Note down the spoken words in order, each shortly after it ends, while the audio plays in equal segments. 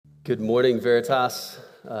Good morning, Veritas.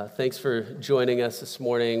 Thanks for joining us this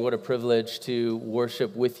morning. What a privilege to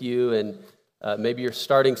worship with you. And maybe you're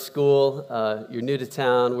starting school, you're new to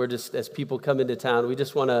town. We're just, as people come into town, we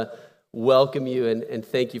just want to welcome you and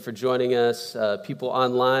thank you for joining us. People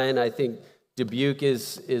online, I think Dubuque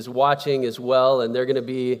is watching as well, and they're going to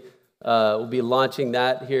be, we'll be launching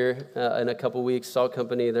that here in a couple weeks.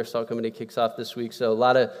 Their Salt Company kicks off this week. So a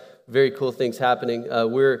lot of very cool things happening.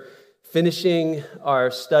 We're finishing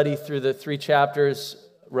our study through the three chapters,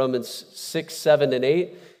 Romans 6, 7, and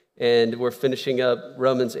 8, and we're finishing up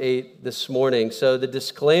Romans 8 this morning. So the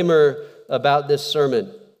disclaimer about this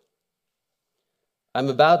sermon: I'm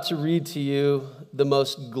about to read to you the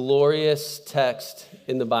most glorious text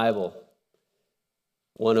in the Bible.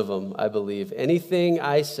 One of them, I believe. Anything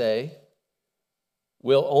I say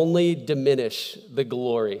will only diminish the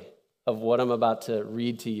glory of what I'm about to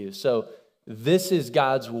read to you. So this is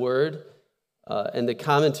God's word, and the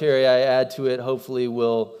commentary I add to it hopefully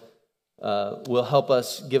will help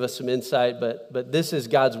us, give us some insight. But this is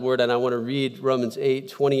God's word, and I want to read Romans 8,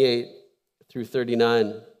 28 through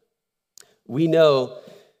 39. We know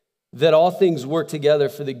that all things work together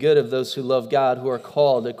for the good of those who love God, who are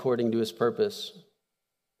called according to his purpose.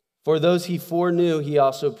 For those he foreknew, he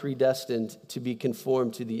also predestined to be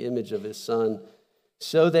conformed to the image of his Son,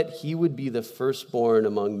 so that he would be the firstborn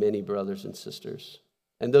among many brothers and sisters.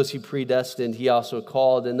 And those he predestined, he also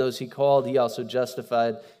called. And those he called, he also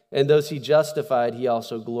justified. And those he justified, he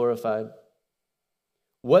also glorified.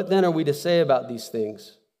 What then are we to say about these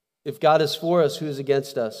things? If God is for us, who is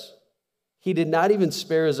against us? He did not even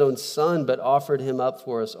spare his own Son, but offered him up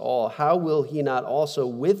for us all. How will he not also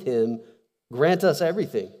with him grant us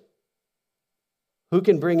everything? Who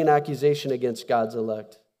can bring an accusation against God's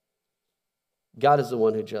elect? God is the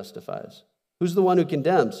one who justifies. Who's the one who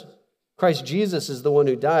condemns? Christ Jesus is the one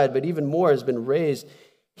who died, but even more has been raised.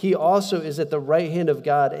 He also is at the right hand of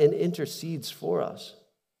God and intercedes for us.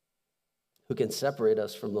 Who can separate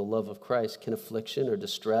us from the love of Christ? Can affliction or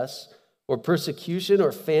distress or persecution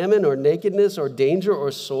or famine or nakedness or danger or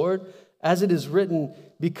sword? As it is written,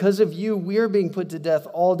 because of you we are being put to death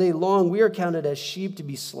all day long. We are counted as sheep to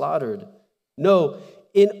be slaughtered. No,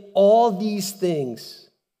 in all these things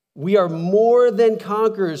we are more than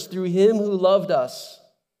conquerors through him who loved us.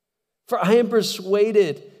 For I am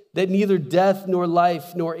persuaded that neither death nor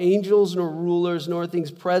life, nor angels nor rulers, nor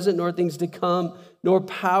things present nor things to come, nor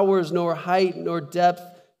powers, nor height, nor depth,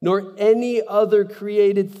 nor any other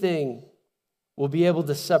created thing will be able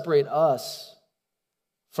to separate us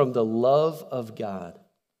from the love of God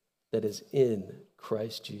that is in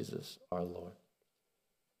Christ Jesus our Lord.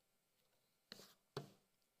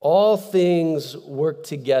 All things work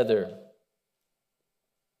together.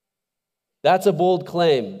 That's a bold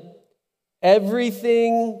claim.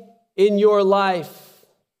 Everything in your life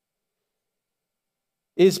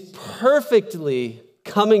is perfectly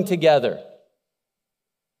coming together.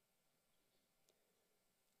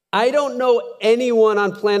 I don't know anyone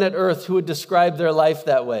on planet Earth who would describe their life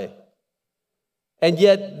that way. And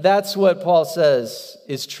yet, that's what Paul says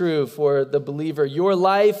is true for the believer. Your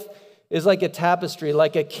life is like a tapestry,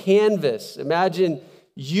 like a canvas. Imagine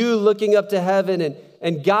you looking up to heaven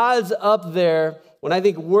and God's up there. When I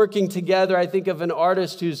think working together, I think of an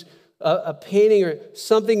artist who's a painting or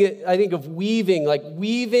something. I think of weaving, like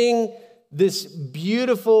weaving this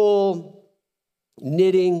beautiful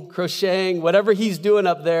knitting, crocheting, whatever he's doing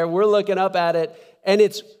up there. We're looking up at it, and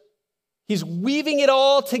he's weaving it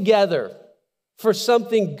all together for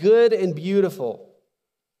something good and beautiful.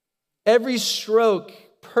 Every stroke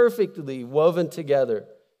perfectly woven together.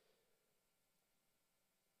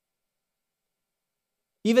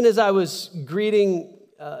 Even as I was greeting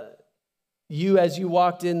you as you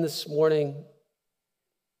walked in this morning,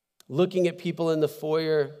 looking at people in the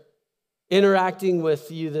foyer, interacting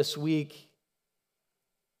with you this week,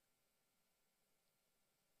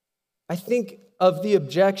 I think of the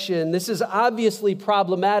objection. This is obviously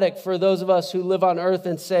problematic for those of us who live on earth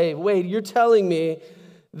and say, wait, you're telling me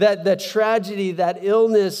that the tragedy, that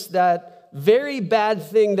illness, that very bad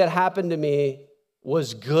thing that happened to me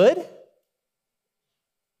was good?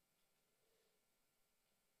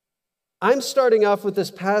 I'm starting off with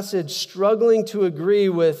this passage struggling to agree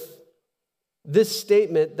with this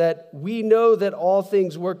statement that we know that all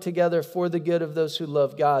things work together for the good of those who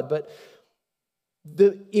love God. But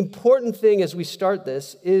the important thing as we start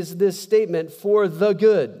this is this statement, for the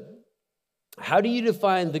good. How do you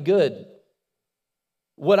define the good?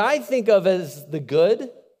 What I think of as the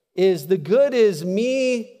good is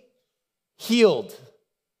me healed.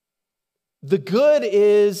 The good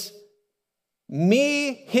is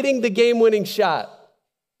me hitting the game-winning shot.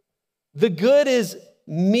 The good is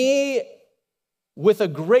me with a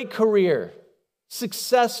great career,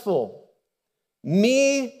 successful,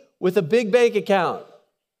 me with a big bank account,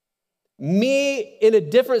 me in a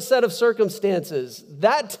different set of circumstances.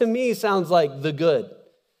 That to me sounds like the good.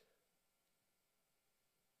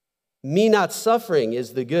 Me not suffering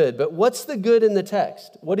is the good. But what's the good in the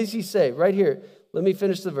text? What does he say? Right here. Let me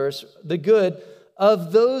finish the verse. The good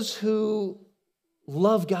of those who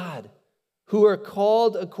love God, who are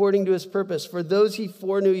called according to his purpose. For those he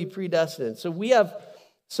foreknew, he predestined. So we have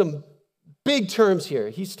some big terms here.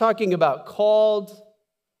 He's talking about called,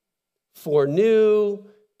 foreknew,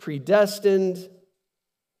 predestined.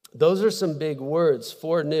 Those are some big words,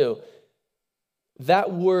 foreknew.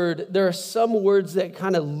 That word, there are some words that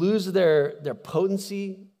kind of lose their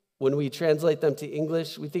potency when we translate them to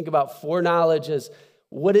English. We think about foreknowledge as,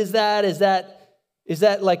 what is that? Is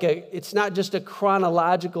that like it's not just a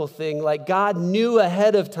chronological thing, like God knew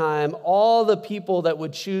ahead of time all the people that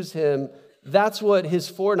would choose him. That's what his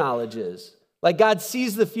foreknowledge is. Like God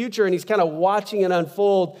sees the future and he's kind of watching it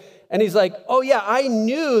unfold. And he's like, oh yeah, I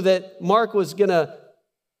knew that Mark was going to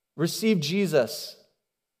receive Jesus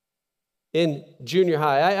in junior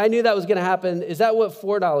high. I knew that was going to happen. Is that what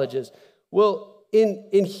foreknowledge is? Well,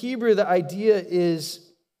 in Hebrew, the idea is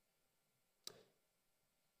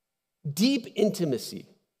deep intimacy.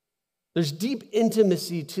 There's deep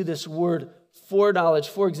intimacy to this word foreknowledge.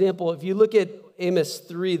 For example, if you look at Amos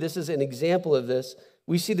 3, this is an example of this.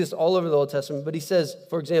 We see this all over the Old Testament, but he says,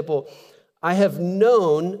 for example, I have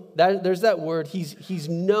known, there's that word, he's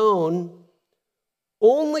known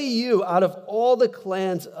only you out of all the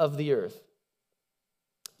clans of the earth.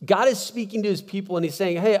 God is speaking to his people and he's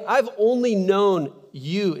saying, hey, I've only known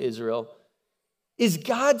you, Israel. Is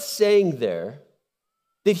God saying there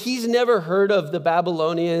that he's never heard of the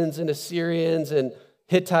Babylonians and Assyrians and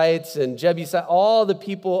Hittites and Jebusites, all the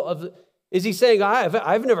people of, is he saying,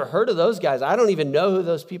 I've never heard of those guys. I don't even know who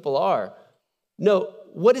those people are. No,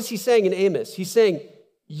 what is he saying in Amos? He's saying,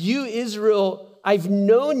 you, Israel, I've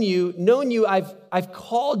known you, I've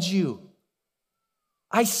called you.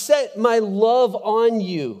 I set my love on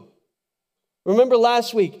you. Remember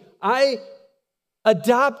last week, I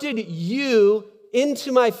adopted you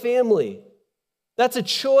into my family. That's a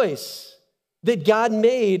choice that God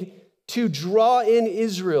made to draw in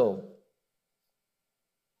Israel.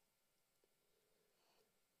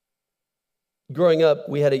 Growing up,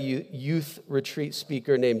 we had a youth retreat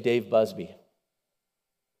speaker named Dave Busby.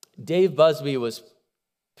 Dave Busby was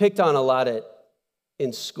picked on a lot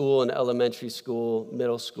in school, in elementary school,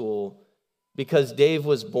 middle school, because Dave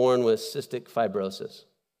was born with cystic fibrosis.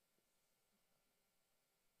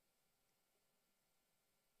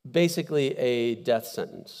 Basically a death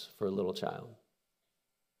sentence for a little child.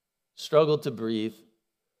 Struggled to breathe.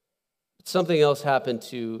 Something else happened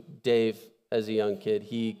to Dave as a young kid.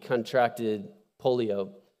 He contracted polio,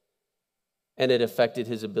 and it affected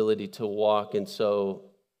his ability to walk, and so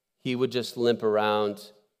he would just limp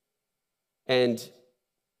around. And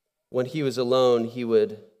when he was alone, he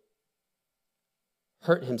would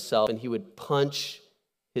hurt himself, and he would punch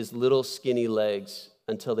his little skinny legs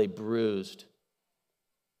until they bruised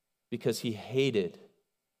because he hated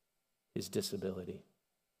his disability.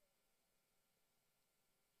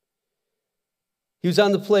 He was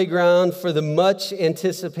on the playground for the much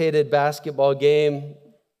anticipated basketball game.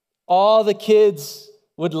 All the kids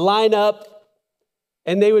would line up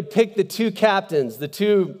and they would pick the two captains, the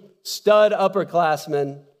two stud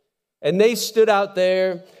upperclassmen, and they stood out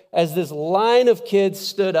there as this line of kids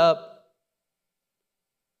stood up,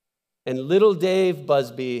 and little Dave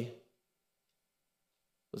Busby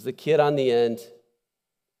was the kid on the end.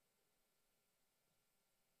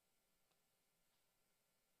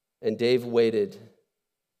 And Dave waited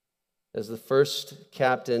as the first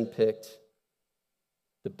captain picked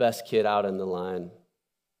the best kid out in the line.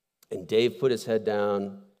 And Dave put his head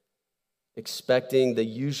down, expecting the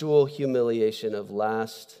usual humiliation of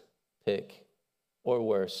last pick, or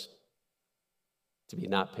worse, to be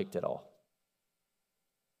not picked at all.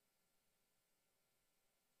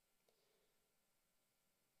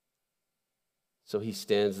 So he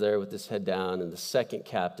stands there with his head down, and the second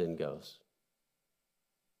captain goes.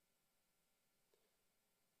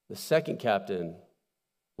 The second captain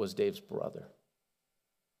was Dave's brother.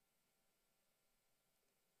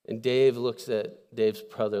 And Dave's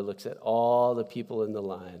brother looks at all the people in the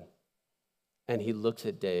line, and he looks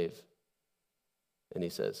at Dave, and he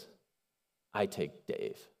says, I take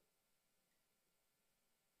Dave.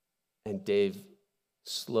 And Dave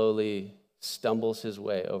slowly stumbles his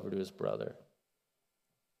way over to his brother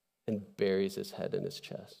and buries his head in his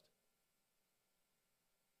chest.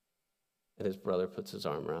 And his brother puts his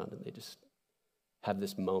arm around him, and they just have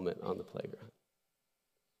this moment on the playground.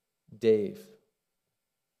 Dave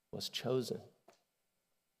was chosen.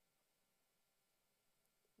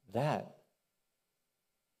 That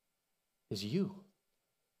is you.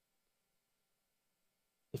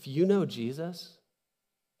 If you know Jesus,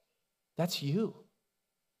 that's you.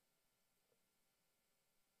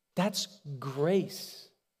 That's grace.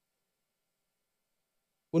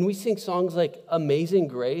 When we sing songs like Amazing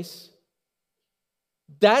Grace,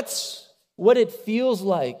 that's what it feels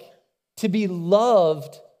like to be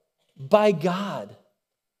loved by God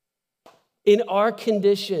in our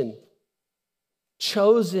condition,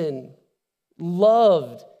 chosen,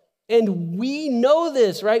 loved. And we know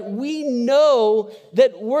this, right? We know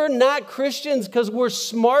that we're not Christians because we're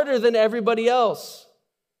smarter than everybody else.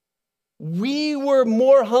 We were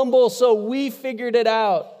more humble, so we figured it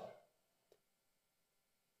out.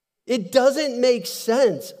 It doesn't make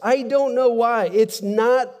sense. I don't know why. It's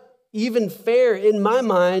not even fair in my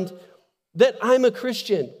mind that I'm a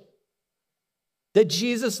Christian, that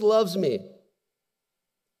Jesus loves me.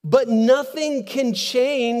 But nothing can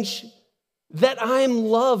change that I'm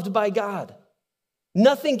loved by God.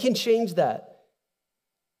 Nothing can change that.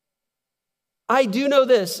 I do know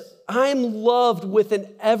this. I'm loved with an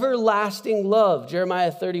everlasting love,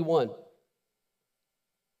 Jeremiah 31.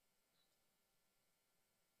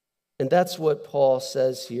 And that's what Paul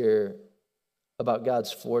says here about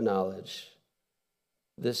God's foreknowledge,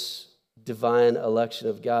 this divine election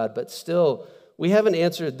of God. But still, we haven't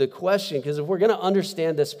answered the question, because if we're going to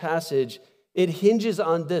understand this passage, it hinges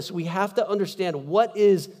on this. We have to understand what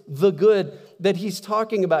is the good that he's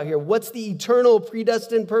talking about here. What's the eternal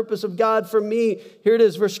predestined purpose of God for me? Here it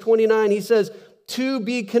is, verse 29. He says, to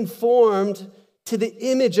be conformed to the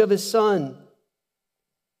image of his Son.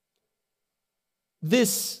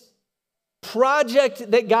 This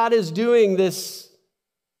project that God is doing, this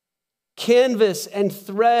canvas and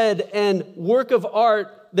thread and work of art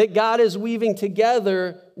that God is weaving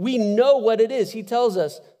together, we know what it is. He tells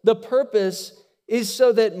us the purpose is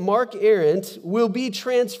so that Mark Arendt will be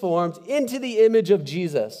transformed into the image of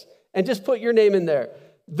Jesus. And just put your name in there.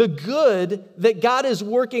 The good that God is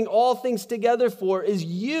working all things together for is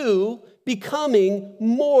you becoming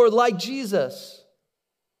more like Jesus.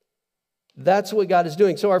 That's what God is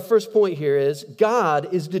doing. So our first point here is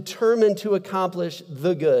God is determined to accomplish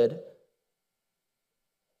the good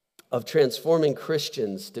of transforming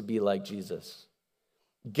Christians to be like Jesus.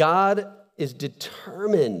 God is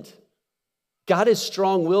determined. God is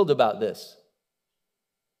strong-willed about this.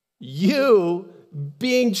 You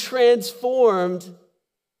being transformed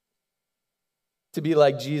to be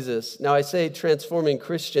like Jesus. Now, I say transforming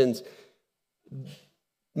Christians.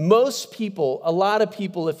 Most people, a lot of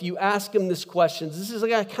people, if you ask them this question, this is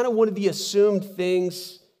like kind of one of the assumed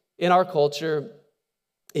things in our culture.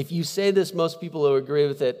 If you say this, most people will agree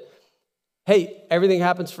with it. Hey, everything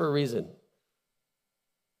happens for a reason.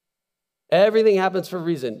 Everything happens for a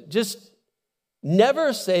reason. Just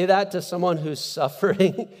never say that to someone who's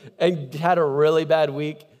suffering and had a really bad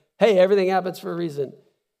week. Hey, everything happens for a reason.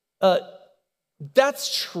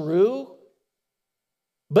 That's true,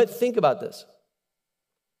 but think about this.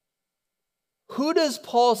 Who does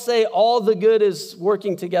Paul say all the good is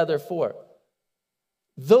working together for?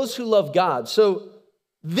 Those who love God. So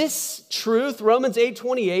this truth, Romans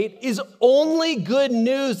 8:28, is only good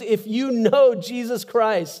news if you know Jesus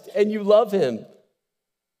Christ and you love him.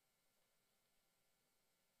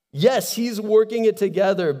 Yes, he's working it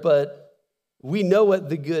together, but we know what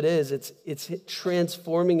the good is. It's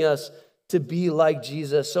transforming us to be like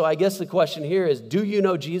Jesus. So I guess the question here is, do you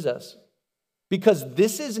know Jesus? Because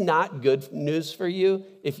this is not good news for you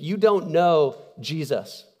if you don't know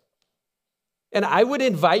Jesus. And I would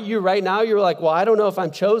invite you right now, you're like, well, I don't know if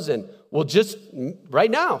I'm chosen. Well, just right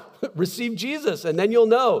now, receive Jesus, and then you'll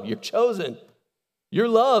know you're chosen. You're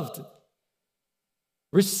loved.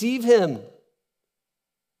 Receive him.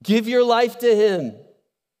 Give your life to him.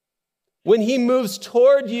 When he moves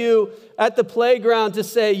toward you at the playground to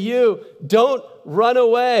say, you, don't run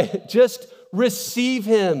away. Just receive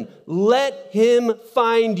him. Let him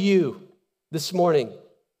find you this morning.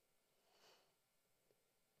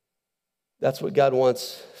 That's what God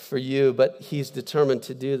wants for you, but he's determined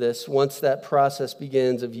to do this. Once that process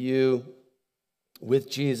begins of you with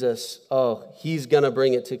Jesus, he's going to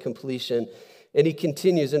bring it to completion. And he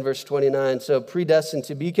continues in verse 29, so predestined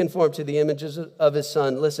to be conformed to the images of his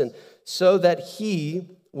Son, listen, so that he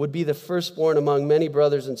would be the firstborn among many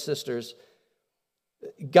brothers and sisters.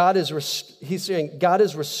 He's saying God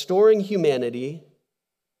is restoring humanity.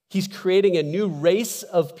 He's creating a new race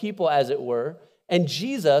of people, as it were. And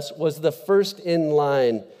Jesus was the first in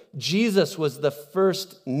line. Jesus was the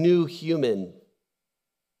first new human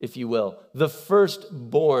if you will, the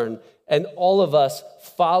firstborn, and all of us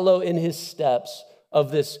follow in his steps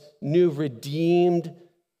of this new redeemed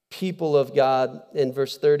people of God in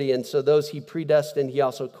verse 30. And so those he predestined, he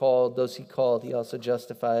also called. Those he called, he also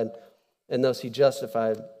justified. And those he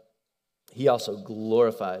justified, he also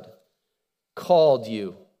glorified. Called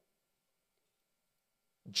you,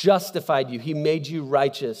 justified you. He made you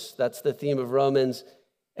righteous. That's the theme of Romans.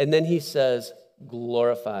 And then he says,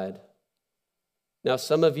 glorified. Now,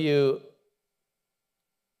 some of you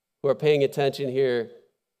who are paying attention here,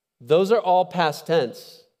 those are all past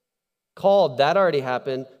tense. Called, that already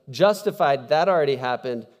happened. Justified, that already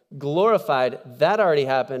happened. Glorified, that already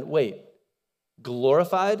happened. Wait,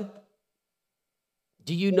 glorified?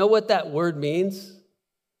 Do you know what that word means?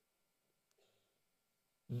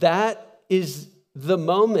 That is the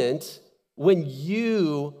moment when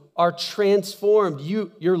you are transformed.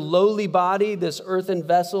 Your lowly body, this earthen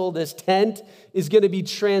vessel, this tent, is going to be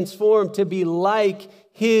transformed to be like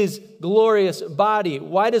his glorious body.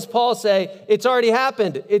 Why does Paul say it's already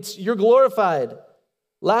happened? You're glorified.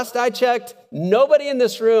 Last I checked, nobody in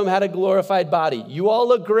this room had a glorified body. You all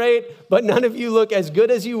look great, but none of you look as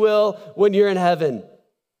good as you will when you're in heaven.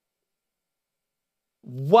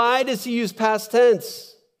 Why does he use past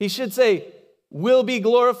tense? He should say, will be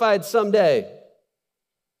glorified someday.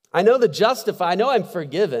 I know the justify, I know I'm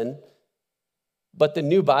forgiven, but the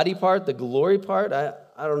new body part, the glory part, I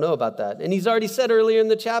don't know about that. And he's already said earlier in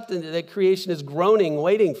the chapter that creation is groaning,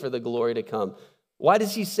 waiting for the glory to come. Why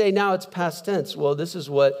does he say now it's past tense? Well, this is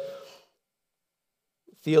what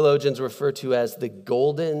theologians refer to as the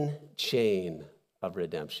golden chain of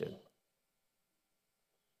redemption.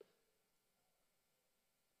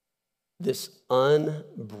 This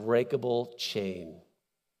unbreakable chain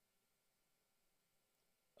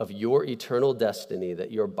of your eternal destiny,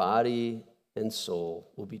 that your body and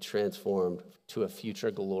soul will be transformed to a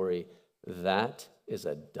future glory, that is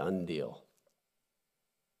a done deal.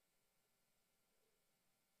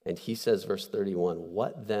 And he says, verse 31,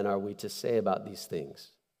 what then are we to say about these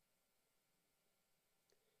things?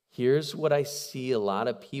 Here's what I see a lot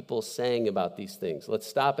of people saying about these things. Let's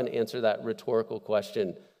stop and answer that rhetorical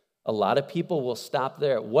question. A lot of people will stop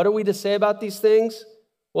there. What are we to say about these things?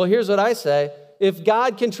 Well, here's what I say. If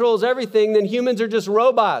God controls everything, then humans are just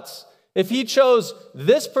robots. If he chose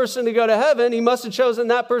this person to go to heaven, he must have chosen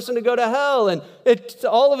that person to go to hell. And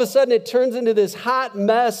all of a sudden, it turns into this hot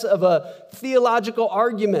mess of a theological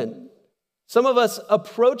argument. Some of us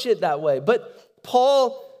approach it that way. But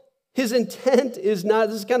Paul, his intent is not,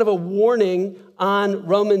 this is kind of a warning on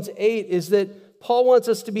Romans 8, is that Paul wants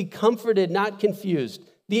us to be comforted, not confused.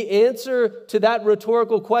 The answer to that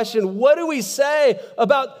rhetorical question, what do we say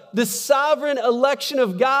about the sovereign election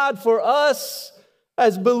of God for us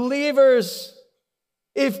as believers?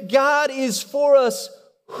 If God is for us,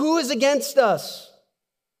 who is against us?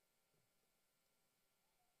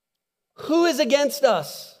 Who is against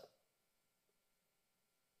us?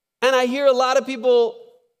 And I hear a lot of people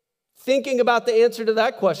thinking about the answer to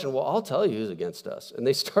that question. Well, I'll tell you who's against us. And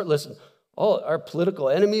they start listening. All our political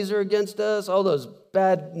enemies are against us. All those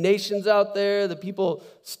bad nations out there, the people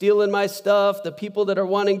stealing my stuff, the people that are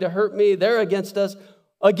wanting to hurt me, they're against us.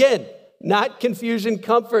 Again, not confusion,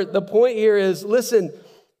 comfort. The point here is, listen,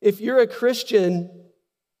 if you're a Christian,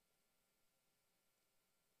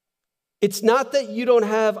 it's not that you don't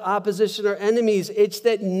have opposition or enemies. It's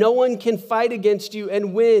that no one can fight against you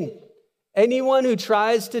and win. Anyone who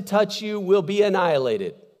tries to touch you will be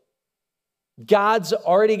annihilated. God's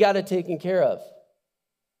already got it taken care of.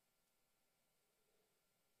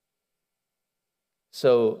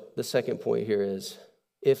 So the second point here is,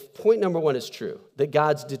 if point number one is true, that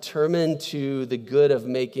God's determined to the good of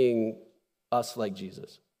making us like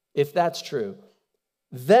Jesus, if that's true,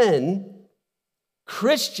 then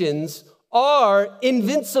Christians are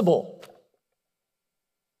invincible.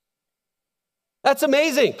 That's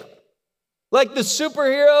amazing. Like the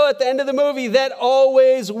superhero at the end of the movie that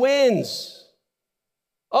always wins.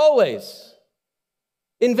 Always.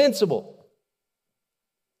 Invincible.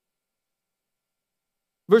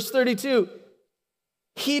 Verse 32,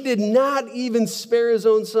 he did not even spare his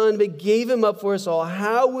own son, but gave him up for us all.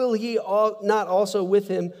 How will he not also with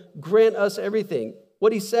him grant us everything?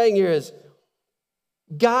 What he's saying here is,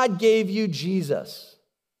 God gave you Jesus.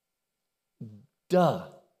 Duh.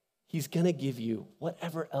 He's going to give you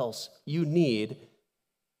whatever else you need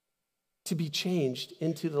to be changed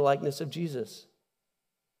into the likeness of Jesus.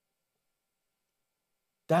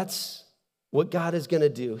 That's what God is going to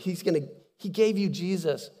do. He gave you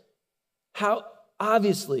Jesus. How,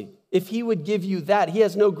 obviously, if he would give you that, he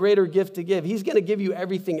has no greater gift to give. He's going to give you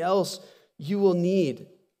everything else you will need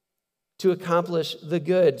to accomplish the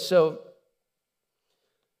good. So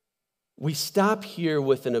we stop here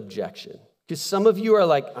with an objection. Because some of you are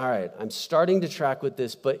like, all right, I'm starting to track with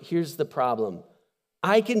this, but here's the problem.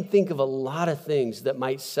 I can think of a lot of things that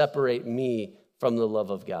might separate me from the love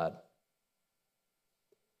of God.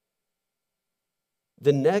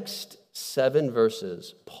 The next 7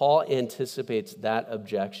 verses, Paul anticipates that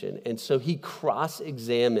objection. And so he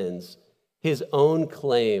cross-examines his own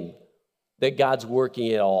claim that God's working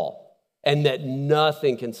it all and that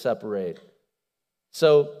nothing can separate.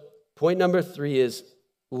 So point number 3 is,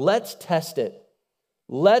 let's test it.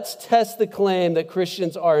 Let's test the claim that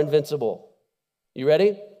Christians are invincible. You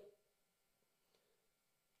ready?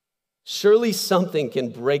 Surely something can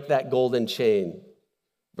break that golden chain.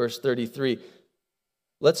 Verse 33.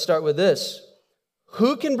 Let's start with this.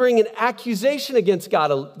 Who can bring an accusation against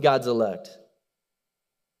God's elect?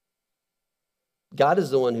 God is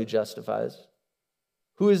the one who justifies.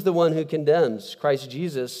 Who is the one who condemns? Christ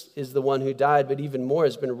Jesus is the one who died, but even more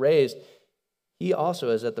has been raised. He also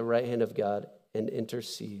is at the right hand of God and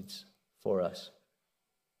intercedes for us.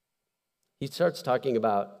 He starts talking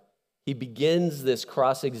about, he begins this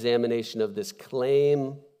cross-examination of this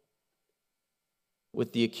claim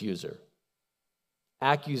with the accuser.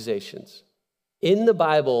 Accusations. In the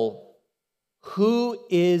Bible, who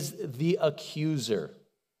is the accuser?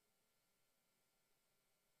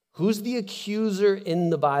 Who's the accuser in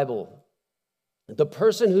the Bible? The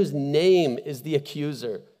person whose name is the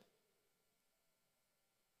accuser.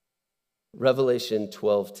 Revelation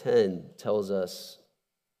 12:10 tells us,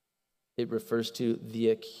 it refers to the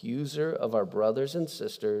accuser of our brothers and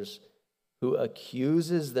sisters who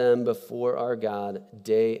accuses them before our God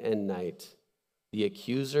day and night. The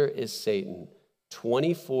accuser is Satan.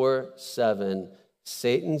 24/7,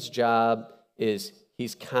 Satan's job is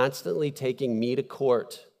he's constantly taking me to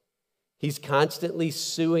court. He's constantly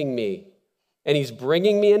suing me. And he's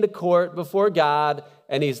bringing me into court before God.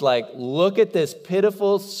 And he's like, look at this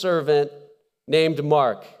pitiful servant named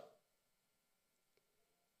Mark.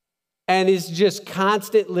 And it's just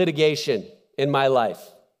constant litigation in my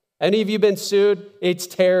life. Any of you been sued? It's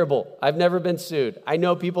terrible. I've never been sued. I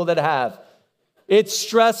know people that have. It's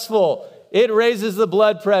stressful. It raises the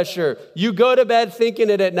blood pressure. You go to bed thinking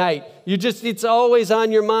it at night. It's always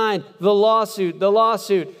on your mind. The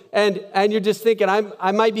lawsuit. And you're just thinking,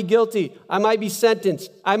 I might be guilty. I might be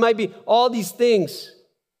sentenced. I might be all these things.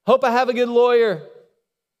 Hope I have a good lawyer.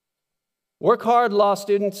 Work hard, law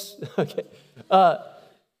students. Okay.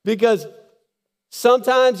 Because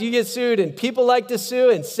sometimes you get sued and people like to sue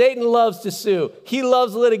and Satan loves to sue. He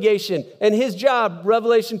loves litigation. And his job,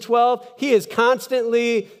 Revelation 12, he is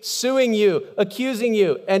constantly suing you, accusing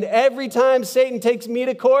you. And every time Satan takes me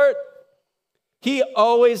to court, he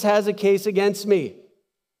always has a case against me.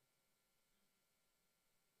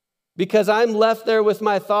 Because I'm left there with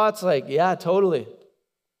my thoughts like, yeah, totally.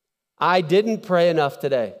 I didn't pray enough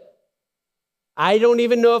today. I don't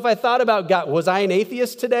even know if I thought about God. Was I an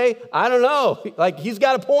atheist today? I don't know. Like, he's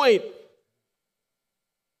got a point.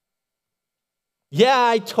 Yeah,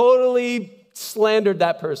 I totally slandered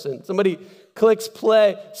that person. Somebody clicks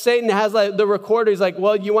play. Satan has like the recorder. He's like,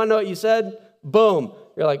 well, you want to know what you said? Boom.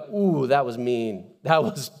 You're like, ooh, that was mean. That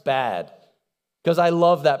was bad. Because I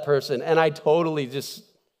love that person. And I totally just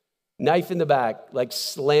knife in the back, like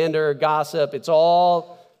slander, gossip. It's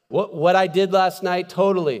all what I did last night,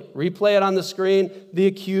 totally. Replay it on the screen, the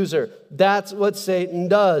accuser. That's what Satan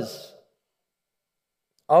does.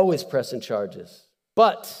 Always pressing charges.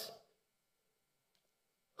 But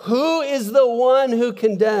who is the one who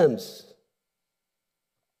condemns?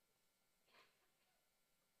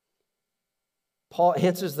 Paul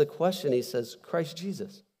answers the question. He says, Christ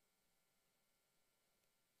Jesus.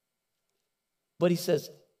 But he says,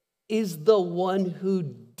 is the one who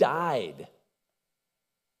died.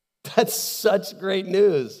 That's such great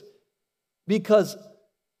news. Because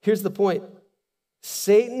here's the point.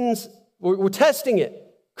 We're testing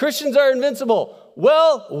it. Christians are invincible.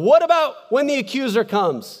 Well, what about when the accuser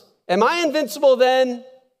comes? Am I invincible then?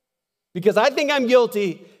 Because I think I'm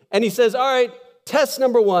guilty. And he says, all right, test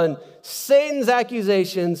number 1, Satan's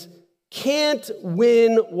accusations can't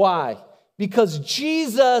win. Why? Because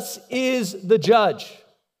Jesus is the judge.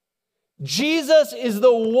 Jesus is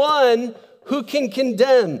the one who can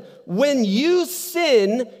condemn. When you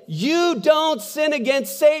sin, you don't sin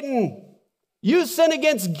against Satan. You sin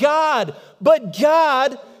against God, but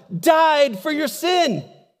God died for your sin.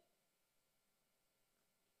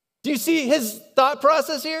 Do you see his thought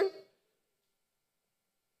process here?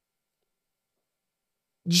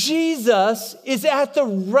 Jesus is at the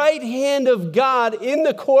right hand of God in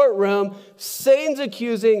the courtroom. Satan's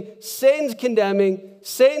accusing, Satan's condemning,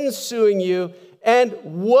 Satan's suing you. And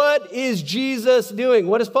what is Jesus doing?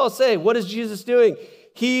 What does Paul say? What is Jesus doing?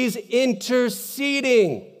 He's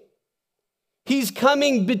interceding. He's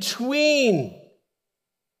coming between.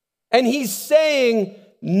 And he's saying,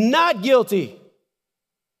 not guilty.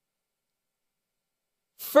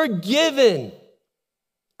 Forgiven.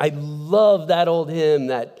 I love that old hymn,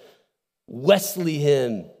 that Wesley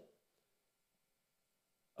hymn.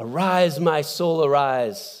 Arise, my soul,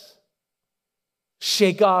 arise.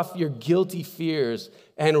 Shake off your guilty fears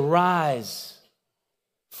and rise.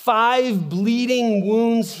 5 bleeding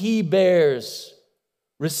wounds he bears,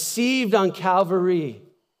 received on Calvary.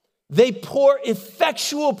 They pour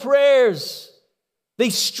effectual prayers. They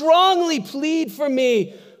strongly plead for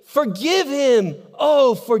me. Forgive him.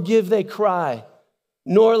 Oh, forgive, they cry.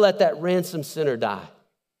 Nor let that ransomed sinner die.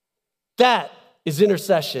 That is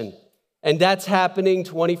intercession. And that's happening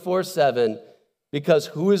 24/7. Because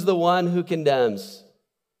who is the one who condemns?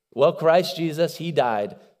 Well, Christ Jesus, he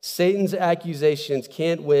died. Satan's accusations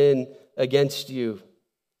can't win against you.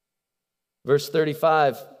 Verse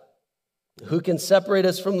 35, who can separate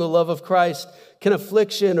us from the love of Christ? Can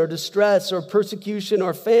affliction or distress or persecution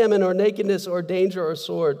or famine or nakedness or danger or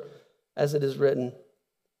sword, as it is written?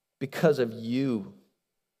 Because of you,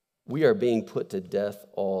 we are being put to death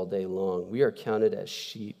all day long. We are counted as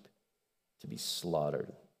sheep to be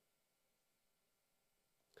slaughtered.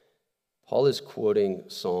 Paul is quoting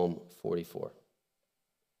Psalm 44.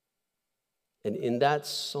 And in that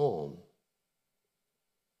psalm,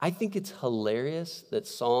 I think it's hilarious that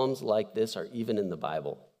psalms like this are even in the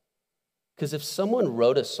Bible. Because if someone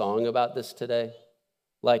wrote a song about this today,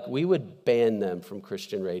 like we would ban them from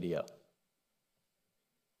Christian radio.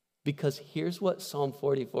 Because here's what Psalm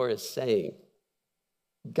 44 is saying.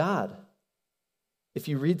 God, if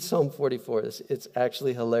you read Psalm 44, it's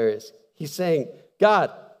actually hilarious. He's saying,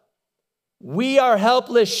 God, we are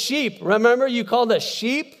helpless sheep. Remember, you called us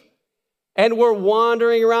sheep? And we're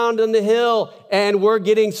wandering around on the hill, and we're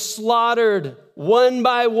getting slaughtered one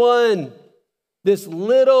by one. This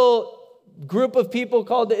little group of people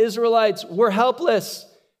called the Israelites, we're helpless.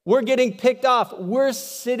 We're getting picked off. We're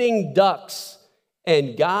sitting ducks.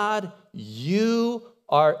 And God, you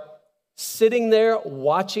are sitting there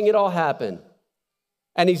watching it all happen.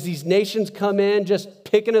 And as these nations come in, just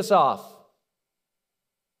picking us off.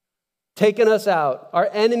 Taking us out. Our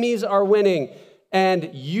enemies are winning,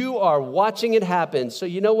 and you are watching it happen. So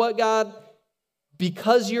you know what, God?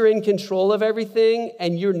 Because you're in control of everything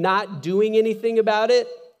and you're not doing anything about it,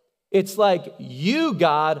 it's like you,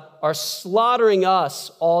 God, are slaughtering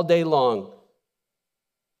us all day long.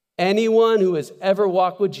 Anyone who has ever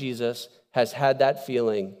walked with Jesus has had that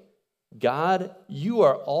feeling. God, you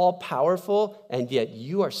are all powerful, and yet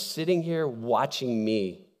you are sitting here watching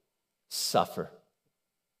me suffer.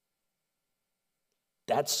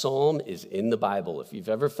 That psalm is in the Bible. If you've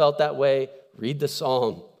ever felt that way, read the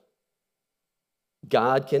psalm.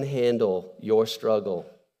 God can handle your struggle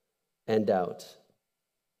and doubt.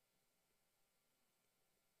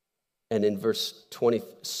 And in verse 20,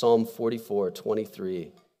 Psalm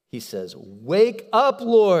 44:23, he says, wake up,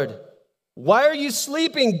 Lord. Why are you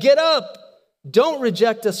sleeping? Get up. Don't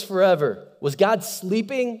reject us forever. Was God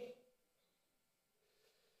sleeping?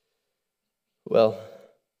 Well,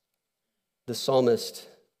 the psalmist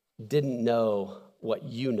didn't know what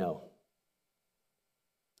you know.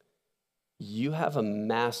 You have a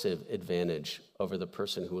massive advantage over the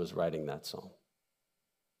person who was writing that psalm.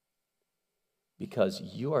 Because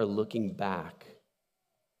you are looking back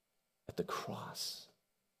at the cross.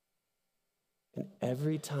 And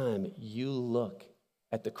every time you look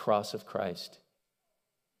at the cross of Christ,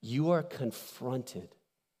 you are confronted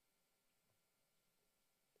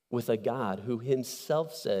with a God who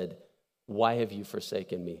himself said, why have you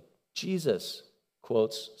forsaken me? Jesus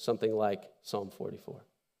quotes something like Psalm 44.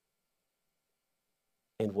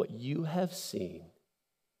 And what you have seen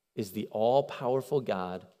is the all-powerful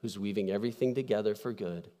God who's weaving everything together for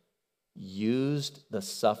good, used the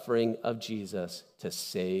suffering of Jesus to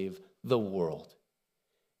save the world.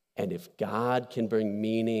 And if God can bring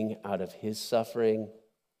meaning out of his suffering,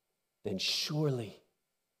 then surely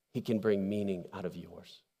he can bring meaning out of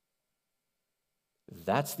yours.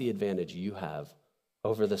 That's the advantage you have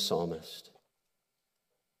over the psalmist.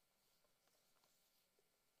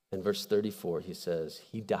 In verse 34, he says,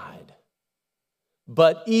 he died,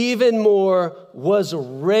 but even more was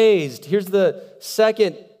raised. Here's the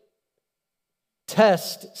second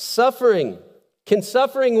test, suffering. Can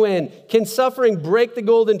suffering win? Can suffering break the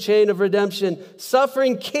golden chain of redemption?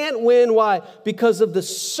 Suffering can't win. Why? Because of the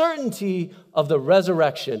certainty of the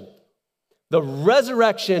resurrection. The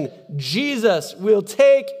resurrection, Jesus will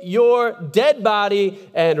take your dead body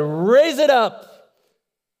and raise it up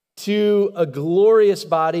to a glorious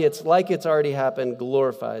body. It's like it's already happened,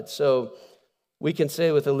 glorified. So we can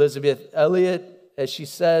say with Elizabeth Elliot, as she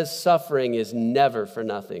says, suffering is never for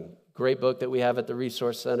nothing. Great book that we have at the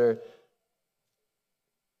Resource Center.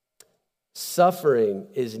 Suffering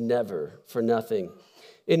is never for nothing.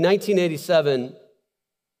 In 1987,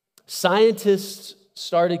 scientists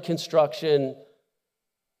started construction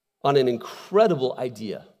on an incredible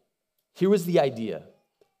idea. Here was the idea.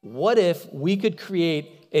 What if we could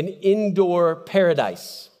create an indoor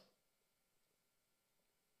paradise?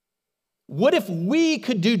 What if we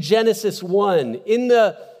could do Genesis 1? In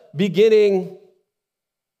the beginning,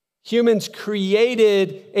 humans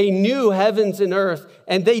created a new heavens and earth,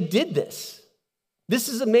 and they did this. This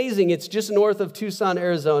is amazing. It's just north of Tucson,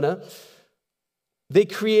 Arizona. They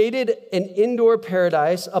created an indoor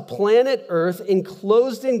paradise, a planet Earth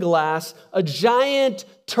enclosed in glass, a giant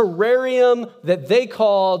terrarium that they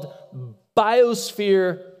called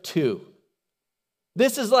Biosphere 2.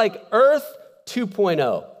 This is like Earth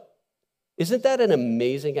 2.0. Isn't that an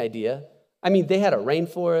amazing idea? I mean, they had a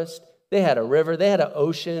rainforest, they had a river, they had an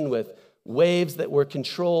ocean with waves that were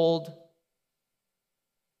controlled.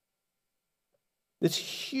 This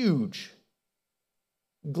huge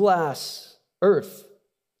glass earth,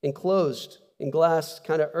 enclosed in glass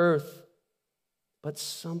kind of earth. But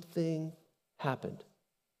something happened.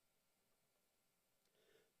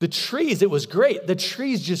 The trees, it was great. The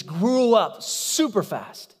trees just grew up super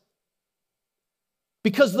fast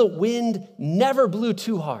because the wind never blew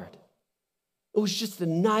too hard. It was just a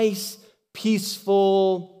nice,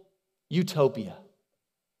 peaceful utopia.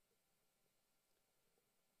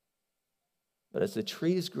 But as the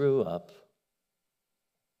trees grew up,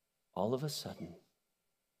 all of a sudden,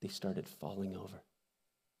 they started falling over.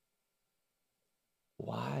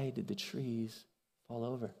 Why did the trees fall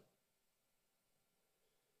over?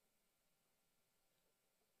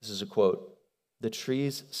 This is a quote. The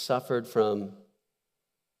trees suffered from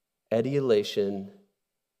etiolation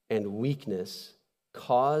and weakness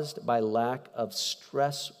caused by lack of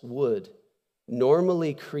stress wood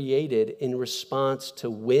normally created in response to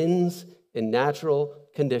winds and natural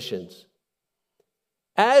conditions.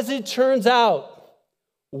 As it turns out,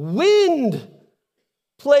 wind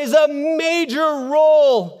plays a major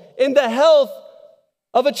role in the health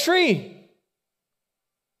of a tree.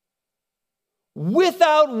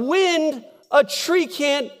 Without wind, a tree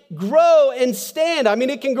can't grow and stand. I mean,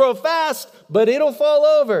 it can grow fast, but it'll fall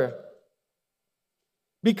over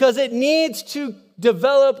because it needs to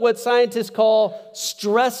develop what scientists call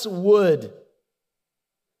stress wood.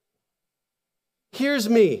 Here's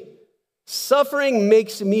me. Suffering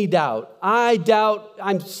makes me doubt. I doubt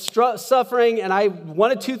I'm suffering, and I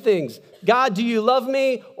one of two things. God, do you love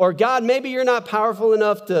me? Or God, maybe you're not powerful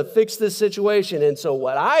enough to fix this situation. And so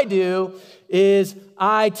what I do is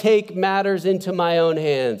I take matters into my own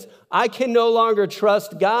hands. I can no longer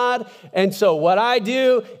trust God. And so what I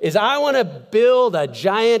do is I want to build a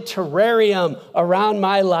giant terrarium around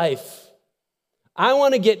my life. I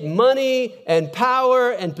want to get money and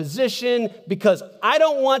power and position because I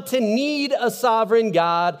don't want to need a sovereign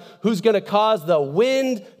God who's going to cause the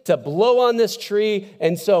wind to blow on this tree.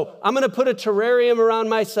 And so I'm going to put a terrarium around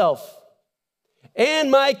myself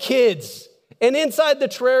and my kids. And inside the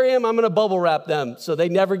terrarium, I'm going to bubble wrap them so they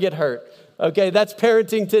never get hurt. Okay, that's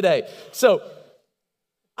parenting today. So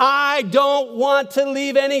I don't want to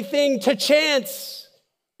leave anything to chance.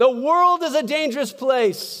 The world is a dangerous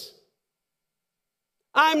place.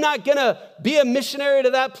 I'm not going to be a missionary to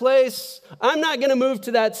that place. I'm not going to move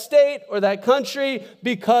to that state or that country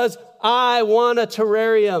because I want a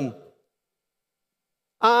terrarium.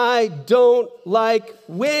 I don't like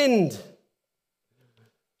wind.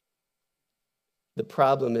 The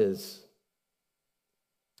problem is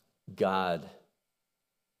God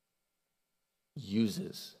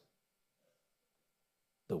uses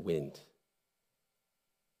the wind.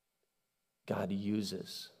 God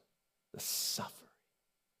uses the suffering.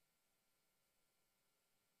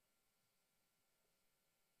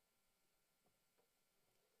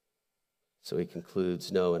 So he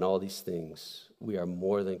concludes, no, in all these things, we are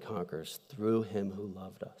more than conquerors through him who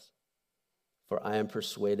loved us. For I am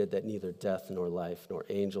persuaded that neither death nor life, nor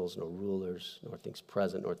angels, nor rulers, nor things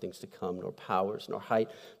present, nor things to come, nor powers, nor height,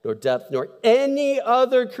 nor depth, nor any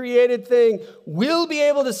other created thing will be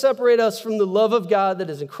able to separate us from the love of God that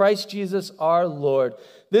is in Christ Jesus our Lord.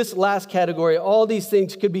 This last category, all these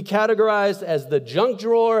things could be categorized as the junk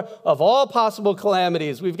drawer of all possible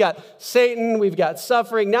calamities. We've got Satan, we've got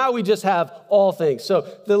suffering. Now we just have all things. So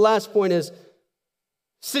the last point is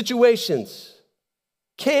situations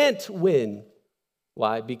can't win.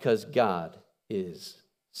 Why? Because God is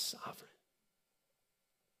sovereign.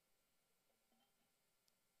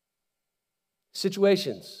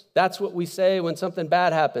 Situations. That's what we say when something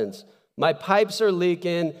bad happens. My pipes are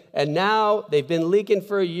leaking, and now they've been leaking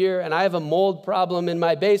for a year, and I have a mold problem in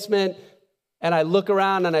my basement, and I look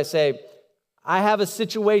around and I say, I have a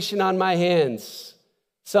situation on my hands.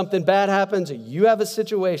 Something bad happens, you have a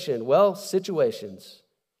situation. Well, situations.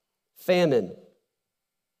 Famine.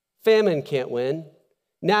 Famine can't win.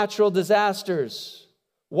 Natural disasters,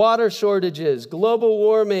 water shortages, global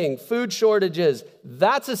warming, food shortages.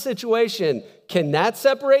 That's a situation. Can that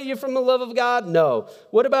separate you from the love of God? No.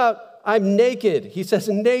 What about I'm naked? He says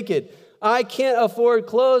naked. I can't afford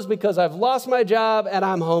clothes because I've lost my job and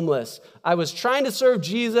I'm homeless. I was trying to serve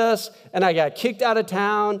Jesus and I got kicked out of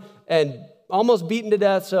town and almost beaten to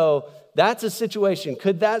death. So that's a situation.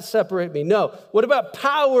 Could that separate me? No. What about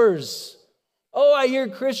powers? Oh, I hear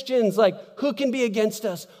Christians like, who can be against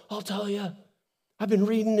us? I'll tell you. I've been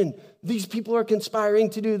reading and these people are conspiring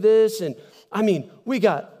to do this. And I mean, we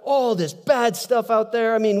got all this bad stuff out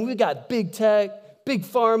there. I mean, we got big tech, big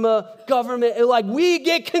pharma, government. And like we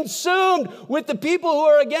get consumed with the people who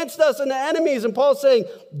are against us and the enemies. And Paul's saying,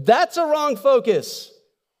 that's a wrong focus.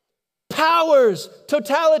 Powers,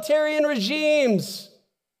 totalitarian regimes.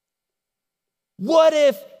 What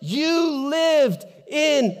if you lived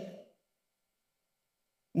in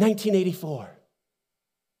 1984,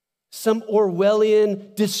 some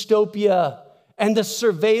Orwellian dystopia, and the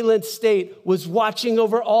surveillance state was watching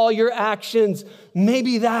over all your actions?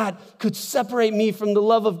 Maybe that could separate me from the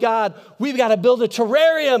love of God. We've got to build a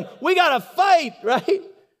terrarium. We got to fight, right?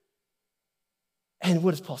 And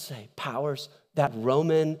what does Paul say? Powers, that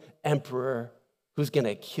Roman emperor who's going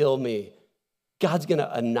to kill me, God's going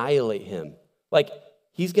to annihilate him. Like,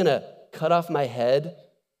 he's going to cut off my head,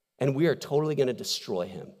 and we are totally going to destroy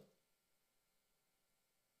him.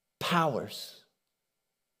 Powers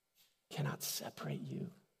cannot separate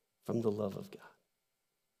you from the love of God.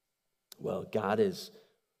 Well, God is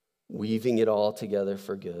weaving it all together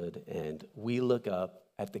for good, and we look up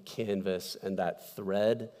at the canvas, and that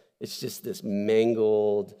thread, it's just this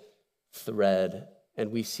mangled thread,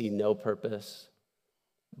 and we see no purpose.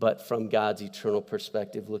 But from God's eternal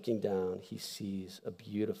perspective, looking down, he sees a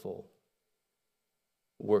beautiful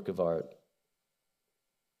work of art.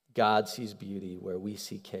 God sees beauty where we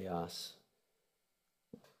see chaos.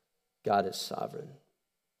 God is sovereign,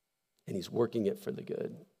 and he's working it for the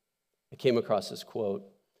good. I came across this quote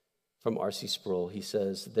from R.C. Sproul. He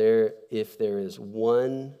says, if there is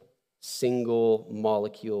one single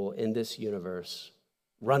molecule in this universe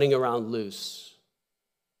running around loose,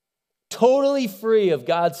 totally free of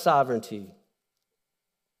God's sovereignty,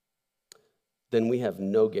 then we have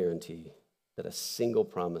no guarantee that a single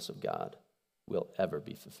promise of God will ever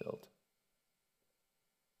be fulfilled.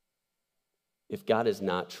 If God is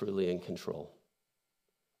not truly in control,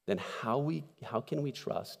 then how can we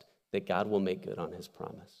trust that God will make good on his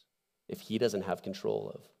promise if he doesn't have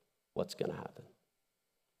control of what's going to happen?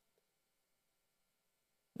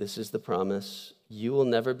 This is the promise. You will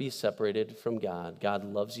never be separated from God. God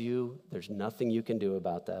loves you. There's nothing you can do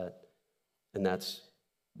about that. And that's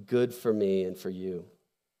good for me and for you.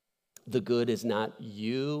 The good is not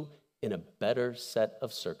you in a better set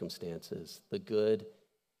of circumstances. The good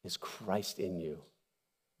is Christ in you,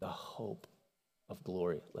 the hope of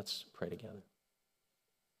glory. Let's pray together.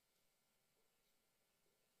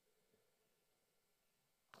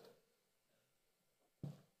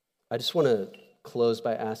 I just want to close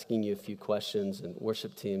by asking you a few questions, and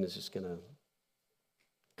worship team is just going to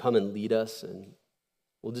come and lead us, and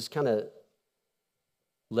we'll just kind of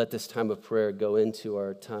let this time of prayer go into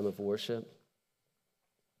our time of worship.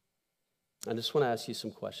 I just want to ask you some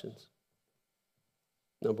questions.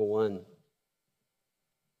 Number one,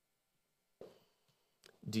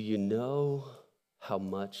 do you know how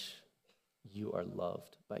much you are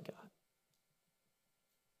loved by God?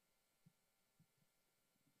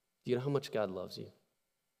 Do you know how much God loves you?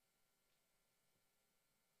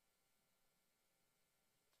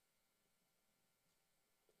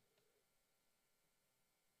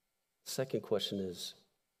 Second question is,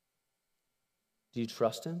 do you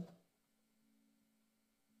trust him?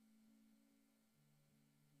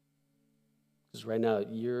 because right now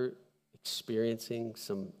you're experiencing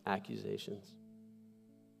some accusations.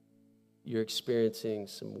 You're experiencing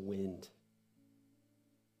some wind.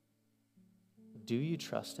 Do you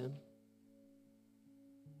trust him?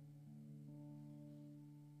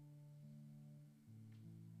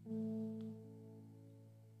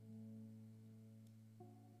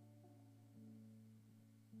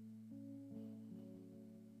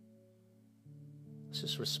 Let's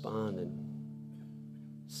just respond in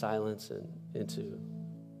silence and into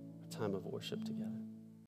a time of worship together.